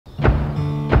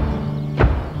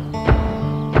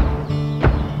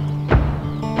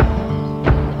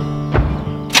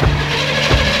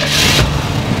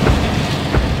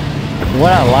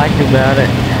What I like about it,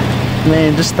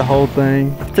 man, just the whole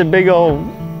thing. It's a big old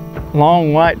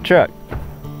long white truck.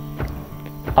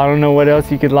 I don't know what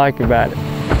else you could like about it.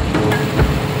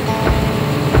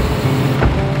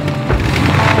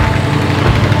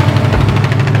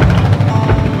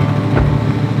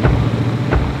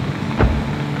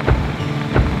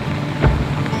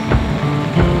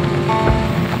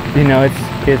 You know,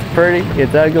 it's pretty,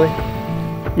 it's ugly.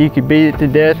 You could beat it to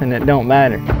death and it don't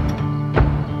matter.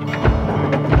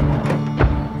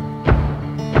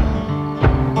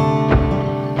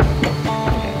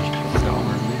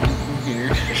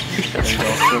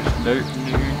 Dirt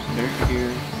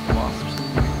here, wasps in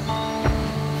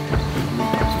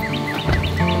here.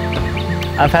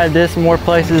 I've had this in more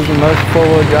places than most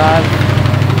four-wheel drive.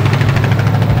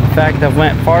 In fact, I've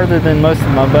went farther than most of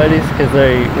my buddies because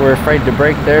they were afraid to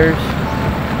break theirs.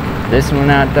 This one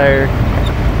out there,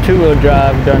 two-wheel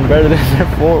drive, done better than their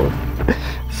four-wheel.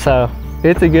 So,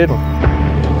 it's a good one.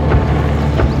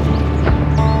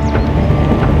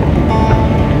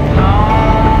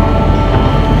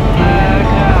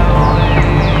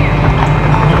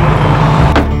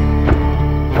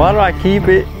 Why do I keep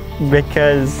it?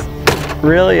 Because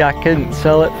really I couldn't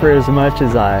sell it for as much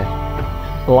as I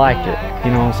liked it,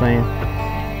 you know what I'm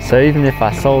saying? So even if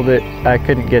I sold it, I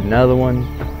couldn't get another one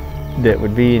that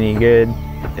would be any good.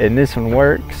 And this one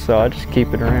works, so I just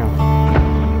keep it around.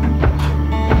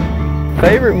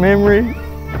 Favorite memory?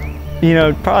 You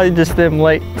know, probably just them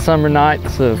late summer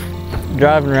nights of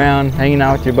driving around, hanging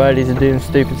out with your buddies and doing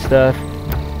stupid stuff.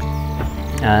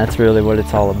 That's really what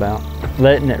it's all about.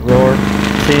 Letting it roar.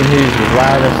 Seeing who's the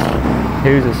loudest,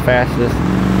 who's as fastest.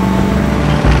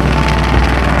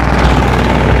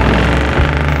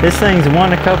 This thing's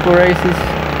won a couple races,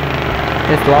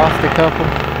 it's lost a couple,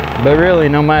 but really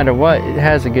no matter what, it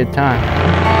has a good time.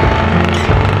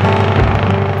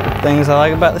 Things I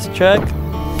like about this truck,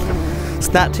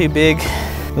 it's not too big,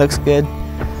 looks good,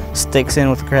 sticks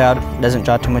in with the crowd, doesn't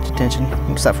draw too much attention,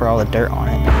 except for all the dirt on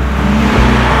it.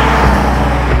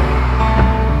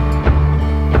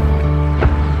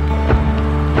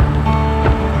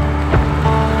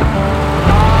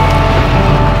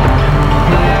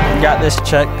 Got this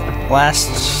truck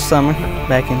last summer,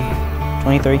 back in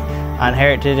 23. I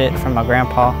inherited it from my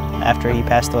grandpa after he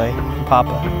passed away,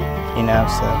 Papa, you know,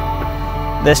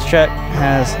 so. This truck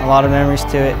has a lot of memories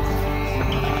to it.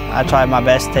 I tried my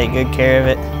best to take good care of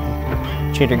it,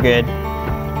 treat her good,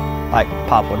 like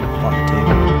Pop would want me to.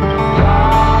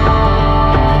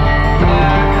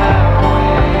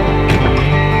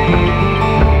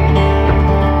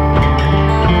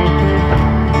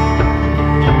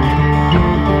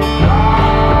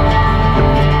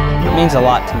 It means a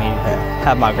lot to me to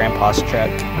have my grandpa's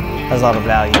truck. It has a lot of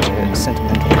value to it,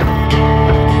 sentimental.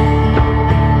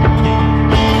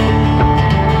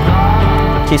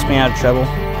 Keeps me out of trouble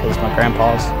because my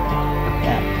grandpa's,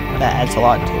 yeah, that adds a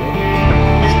lot to it.